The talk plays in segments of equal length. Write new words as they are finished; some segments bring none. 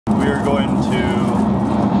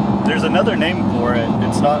to, there's another name for it.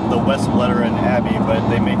 It's not the Westvleteren Abbey, but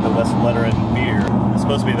they make the Westvleteren beer. It's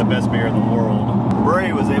supposed to be the best beer in the world.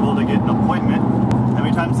 Bray was able to get an appointment. How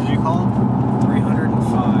many times did you call?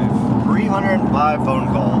 305. 305 phone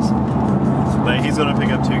calls. But he's going to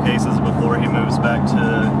pick up 2 cases before he moves back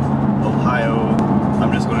to Ohio.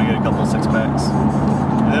 I'm just going to get a couple of 6-packs.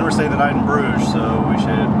 And then we're staying the night in Bruges, so we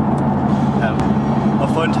should have a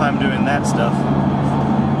fun time doing that stuff.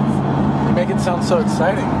 You make it sound so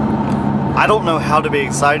exciting. I don't know how to be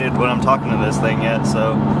excited when I'm talking to this thing yet,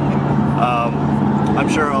 so I'm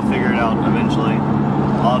sure I'll figure it out eventually.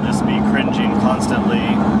 I'll just be cringing constantly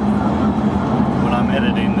when I'm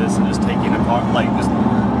editing this and just taking it apart, like just,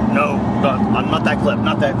 no, I'm not that clip,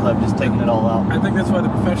 not that clip, just taking it all out. I think that's why the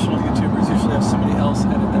professional YouTubers usually have somebody else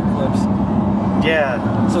edit their clips. Yeah.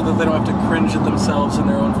 So that they don't have to cringe at themselves in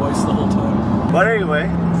their own voice the whole time. But anyway,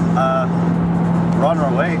 we're on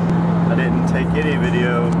our way. I didn't take any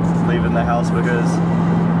video leaving the house because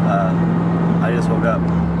I just woke up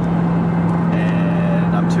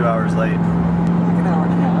and I'm 2 hours late. Like an hour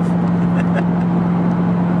and a half.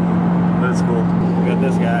 But it's cool. We got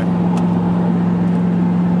this guy.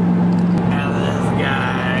 And this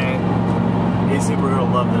guy. He's super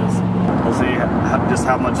gonna love this. We'll see just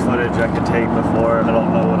how much footage I can take before I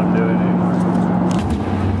don't know what I'm doing anymore.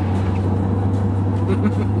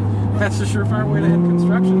 That's a surefire way to end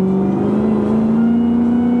construction.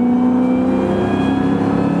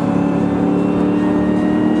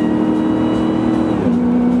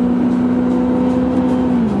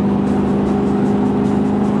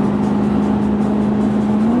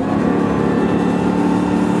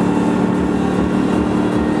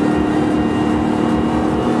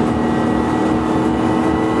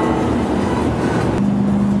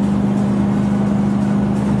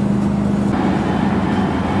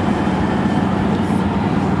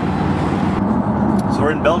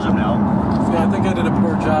 We're in Belgium now. Yeah, I think I did a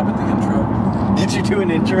poor job at the intro. Did you do an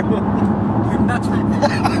intro?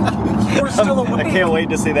 You were still awake. I can't wait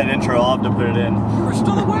to see that intro. I'll have to put it in. You were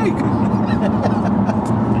still awake.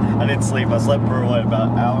 I didn't sleep. I slept for what,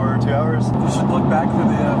 about an hour, 2 hours? You should look back through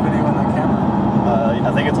the video on that camera.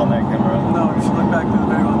 I think it's on that camera. No, you should look back through the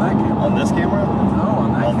video on that camera. On this camera? No,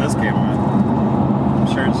 on that On camera. this camera. I'm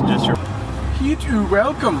sure it's just your... You too,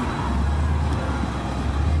 welcome.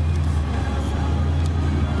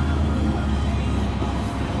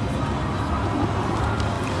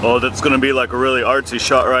 Oh, that's going to be like a really artsy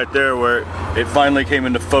shot right there where it finally came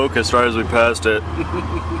into focus right as we passed it.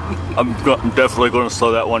 I'm definitely going to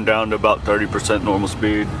slow that one down to about 30% normal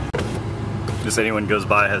speed. Just anyone goes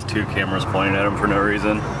by has 2 cameras pointing at them for no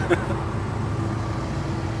reason.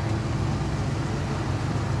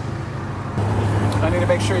 I need to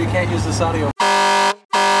make sure you can't use this audio.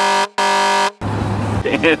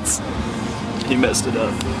 He messed it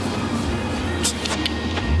up.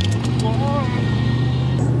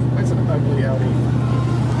 That's an ugly Audi.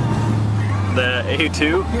 The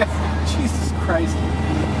A2? Yeah, Jesus Christ.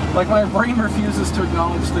 Like, my brain refuses to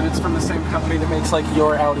acknowledge that it's from the same company that makes, like,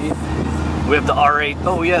 your Audi. We have the R8.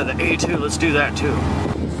 Oh yeah, the A2. Let's do that too.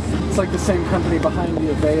 It's like the same company behind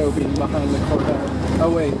the Aveo being behind the Corvette.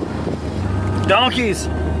 Oh, wait. Donkeys!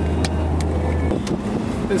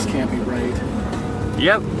 This can't be right.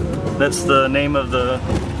 Yep. That's the name of the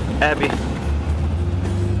Abbey.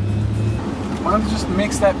 Why don't you just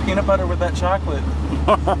mix that peanut butter with that chocolate?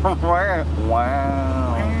 Wow.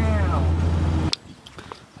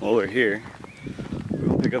 Well, we're here.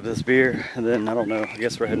 We'll pick up this beer, and then, I don't know, I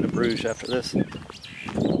guess we're heading to Bruges after this.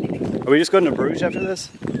 Are we just going to Bruges after this?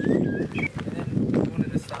 And then we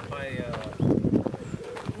wanted to stop by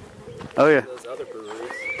Oh yeah. those other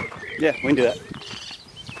breweries. Yeah, we can do that.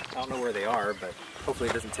 I don't know where they are, but hopefully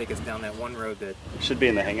it doesn't take us down that one road that... Should be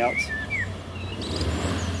in the Hangouts.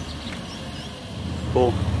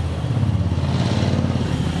 Cool.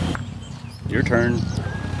 Your turn.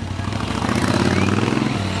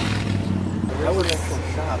 That was actual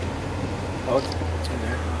shop. Oh, it's in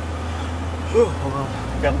there. Ooh, hold on.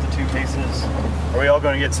 Got the 2 cases. Are we all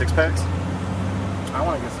going to get 6-packs? I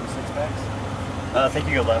want to get some 6-packs. I think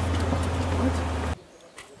you go left. What?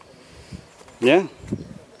 Yeah.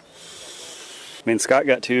 I mean, Scott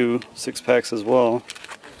got 2 6-packs as well.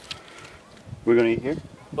 We're going to eat here?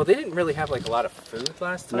 Well, they didn't really have like a lot of food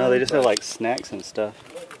last time. No, they just have like snacks and stuff.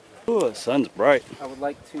 Ooh, the sun's bright. I would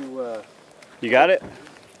like to... You got it?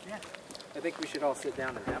 Yeah. I think we should all sit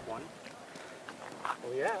down and have one.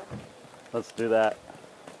 Well, yeah. Let's do that.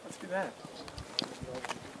 Let's do that.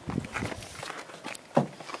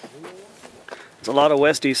 It's a lot of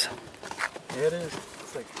Westies. Yeah, it is.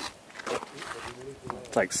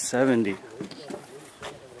 It's like 70.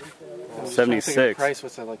 just trying to think of the 76. price,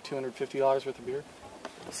 what's that, like $250 worth of beer?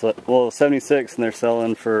 So, well, 76, and they're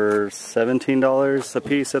selling for $17 a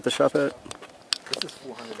piece at the shopette. This is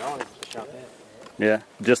 $400 at the shopette. Yeah,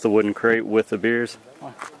 just the wooden crate with the beers.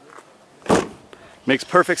 Makes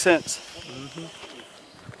perfect sense.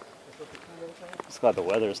 Just glad the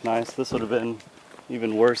weather's nice. This would have been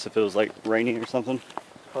even worse if it was like rainy or something.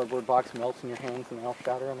 Cardboard box melts in your hands and they all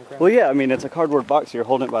shatter on the ground. Well, yeah, I mean, it's a cardboard box. You're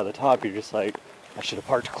holding it by the top. You're just like, I should have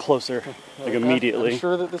parked closer, like immediately. I'm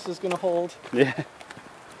sure that this is going to hold. Yeah.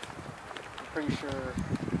 I'm pretty sure.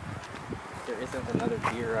 If there isn't another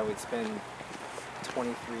beer, I would spend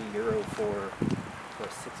 €23 for a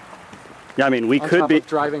 6-pack. Yeah, I mean, we on could top be of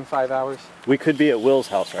driving 5 hours. We could be at Will's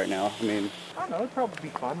house right now. I mean, I don't know, it'd probably be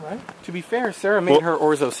fun, right? To be fair, Sarah made her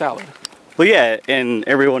orzo salad. well, yeah, and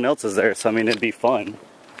everyone else is there, so I mean, it'd be fun.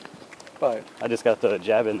 But I just got to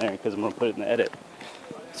jab in there because I'm gonna put it in the edit.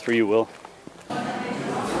 It's for you, Will.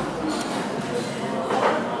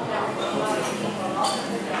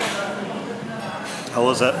 How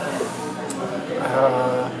was that?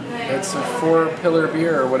 it's a 4-pillar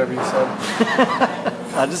beer or whatever you said.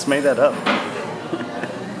 I just made that up.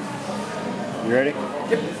 You ready?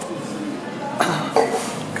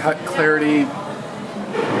 Cut, clarity,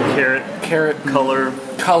 carrot, Color.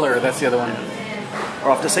 color. That's the other one. We're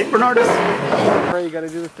off to St. Bernardus. Bray, you got to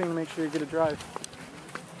do the thing to make sure you get a drive.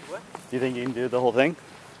 Do you think you can do the whole thing?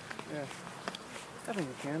 Yeah, I think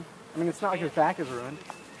you can. I mean, it's not like your back is ruined.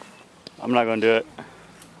 I'm not gonna do it.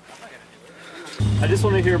 I just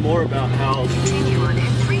want to hear more about how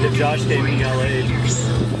if Josh came to LA.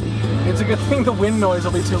 It's a good thing the wind noise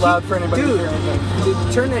will be too loud for anybody to hear anything.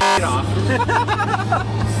 Turn that shit off.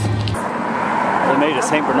 They made a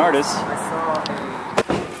St. Bernardus. I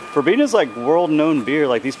saw Verbina's like world-known beer.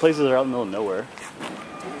 Like these places are out in the middle of nowhere.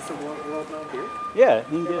 it's a world-known beer. Yeah,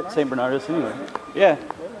 you can get St. Bernardus anywhere. Yeah.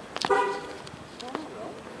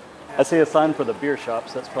 I see a sign for the beer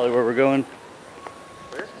shops. That's probably where we're going.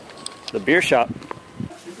 Where? The beer shop. I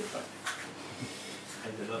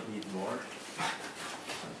do not need more.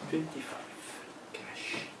 25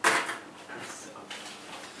 cash.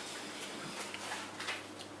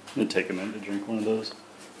 It'd take a minute to drink one of those.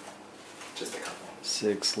 Just a couple.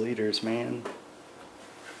 6 liters, man.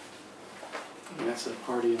 That's a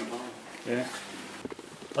party in a bar. Yeah.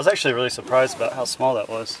 I was actually really surprised about how small that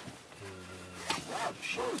was.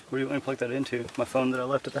 Where do you want me to plug that into? My phone that I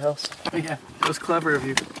left at the house? Oh yeah, that was clever of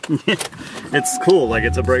you. It's cool, like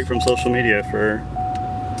it's a break from social media for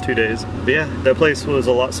 2 days. But yeah, that place was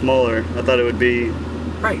a lot smaller. I thought it would be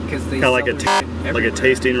Right, because they kind of like sell their shit like a everywhere.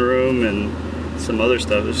 tasting room and some other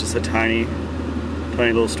stuff. It's just a tiny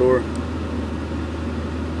little store.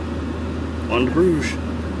 On to Bruges.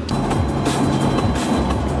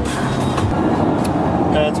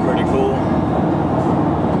 That's pretty cool.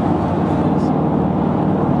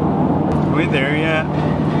 Are we there yet?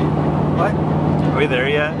 What? Are we there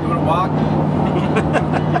yet? You wanna walk?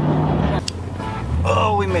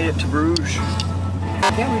 Oh, we made it to Bruges.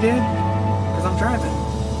 Yeah, we did. Because I'm driving.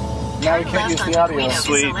 Now you can't use the audio.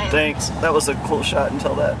 Sweet, thanks. That was a cool shot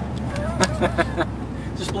until that.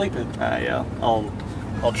 Just bleep it. Yeah, I'll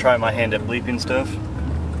try my hand at bleeping stuff.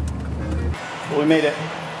 Well, we made it.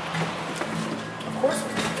 Of course.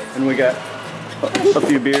 And we got a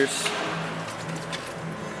few beers.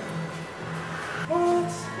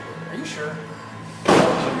 What? Are you sure?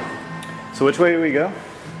 So which way do we go?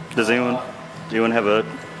 Do anyone have a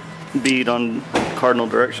bead on cardinal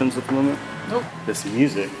directions at the moment? Nope. This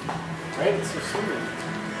music. Right? It's so soothing.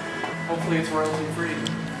 Hopefully it's royalty free.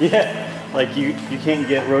 Yeah, like you can't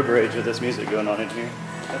get road rage with this music going on in here.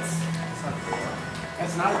 That's not a door.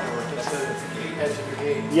 That's not a door. That's the edge of your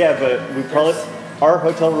gate. Yeah, but we probably our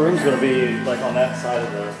hotel room's gonna be like on that side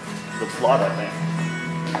of the plot, I think.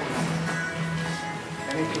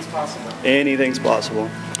 Anything's possible. Anything's possible.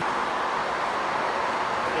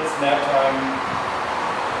 It's nap time.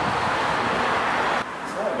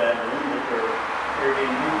 It's not a bad room for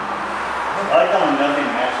Airbnb. I like how nothing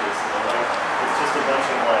matches. Like, it's just a bunch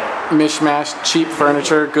of like Mishmash, cheap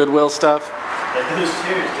furniture, Goodwill stuff. those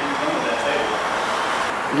chairs didn't come with that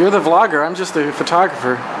table. You're the vlogger. I'm just a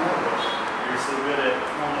photographer. You're so good at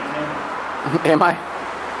filming him. Am I?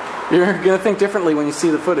 You're gonna think differently when you see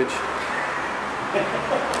the footage.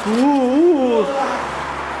 Ooh.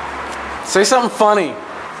 Say something funny.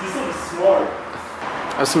 This is smart.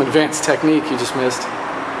 That's some advanced technique you just missed.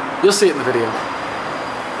 You'll see it in the video.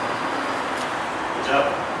 Good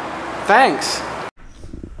job. Thanks.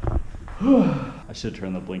 I should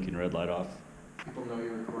turn the blinking red light off. People know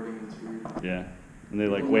you're recording and it's weird. Yeah. And they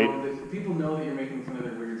like wait. People know that you're making fun of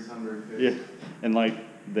their weird sunburned face. Yeah. And like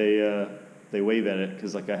they they wave at it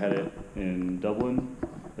because like I had it in Dublin.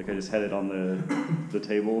 Like I just had it on the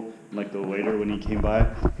table, and like the waiter when he came by,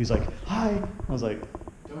 he's like, "Hi." I was like,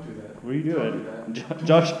 Don't do that. "What are you doing?" Don't do that.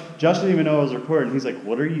 Josh didn't even know I was recording. He's like,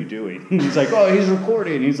 "What are you doing?" He's like, "Oh, he's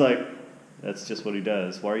recording." He's like, "That's just what he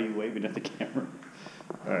does. Why are you waving at the camera?"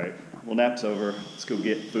 All right, well, nap's over. Let's go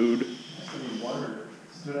get food. Water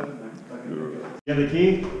stood up in there. You have the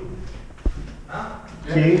key? Huh?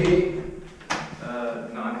 Key? No,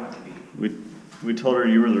 I don't have to be. We told her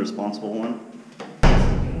you were the responsible one.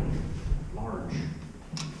 Large.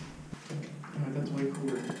 Oh, that's way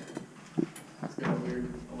cooler. It's got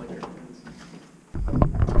weird electric things.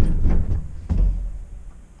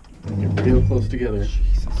 Get real close together.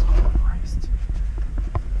 Jesus Christ.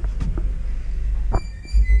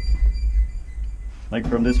 Like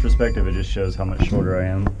from this perspective, it just shows how much shorter I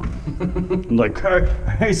am. I'm like,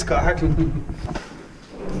 hey Scott.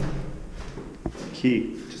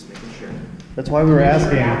 Key. Just making sure. That's why we were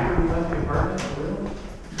asking.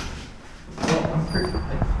 Well, I'm pretty.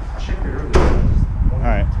 I checked it earlier. All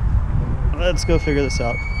right, let's go figure this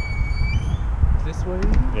out. This way?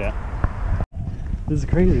 Yeah. This is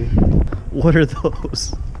crazy. What are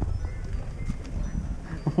those?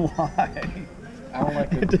 Why? I don't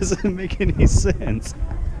like It it. doesn't make any sense.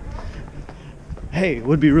 Hey, it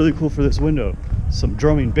would be really cool for this window. Some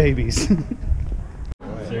drumming babies.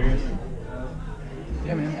 Serious?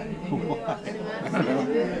 Yeah, man. Why? I don't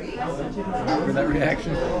know. For that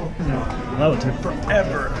reaction. That would take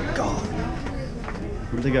forever. God.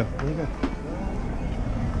 Where'd they go? Where'd they go?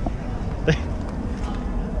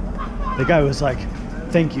 The guy was like,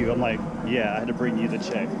 "Thank you." I'm like, "Yeah, I had to bring you the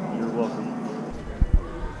check. You're welcome."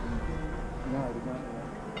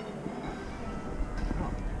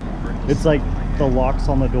 It's like the locks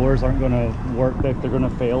on the doors aren't going to work. They're going to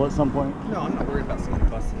fail at some point. No, I'm not worried about somebody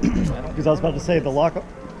busting it. Because I was about to say, the lock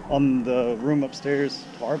on the room upstairs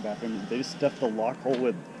to our bathroom, they just stuffed the lock hole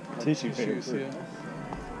with tissue paper. Yeah.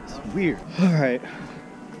 It's weird. All right,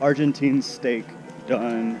 Argentine steak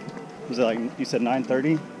done. Was it like, you said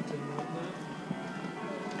 9:30?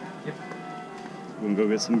 Yep. We're gonna go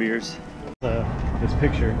get some beers. This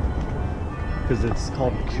picture, because it's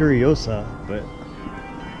called Curiosa, but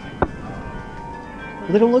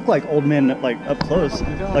they don't look like old men like up close.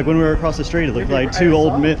 Like when we were across the street, it looked like two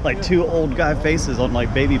old men, like two old guy faces on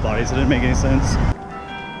like baby bodies. It didn't make any sense.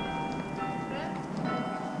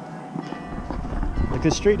 Like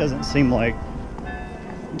this street doesn't seem like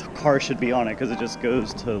the car should be on it because it just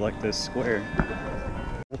goes to like this square.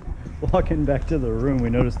 Walking back to the room, we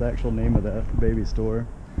noticed the actual name of that baby store.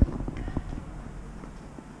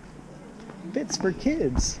 Bits for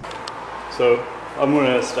kids. So I'm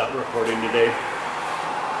gonna stop recording today.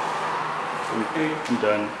 I'm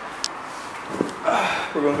done.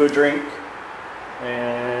 We're gonna go drink,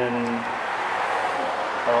 and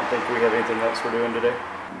I don't think we have anything else we're doing today.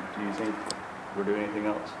 Do you think we're doing anything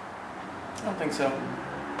else? I don't think so.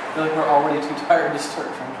 I feel like we're already too tired to start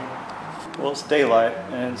drinking. Well, it's daylight,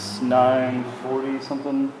 and it's 9:40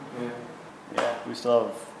 something. Yeah. Yeah, we still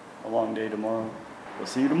have a long day tomorrow. We'll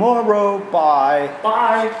see you tomorrow. Bye.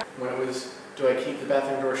 Bye! When it was, do I keep the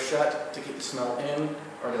bathroom door shut to keep the smell in,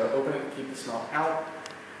 or do I open it to keep the smell out?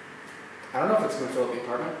 I don't know if it's going to fill up the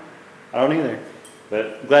apartment. I don't either,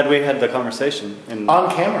 but I'm glad we had the conversation and On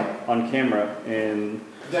camera. on camera. And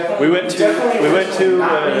Definitely, we went to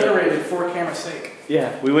not reiterated for camera's sake.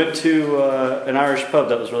 yeah, we went to an Irish pub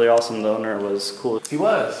that was really awesome. The owner was cool. He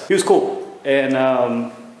was. He was cool,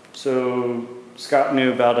 and so Scott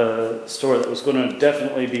knew about a store that was going to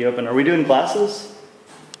definitely be open. Are we doing glasses?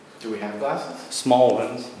 Do we have glasses? Small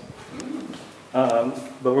ones. But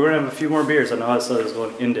we're going to have a few more beers. I know I said I was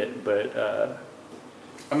going to end it, but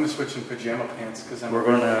I'm going to switch in pajama pants because I'm. we're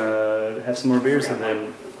going to have some more beers, and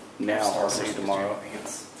then now I'll see you tomorrow.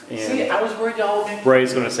 See, And I was worried y'all would make.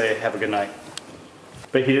 Bray's going to say, "Have a good night."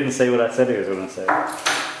 But he didn't say what I said he was going to say.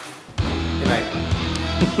 Good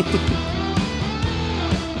night.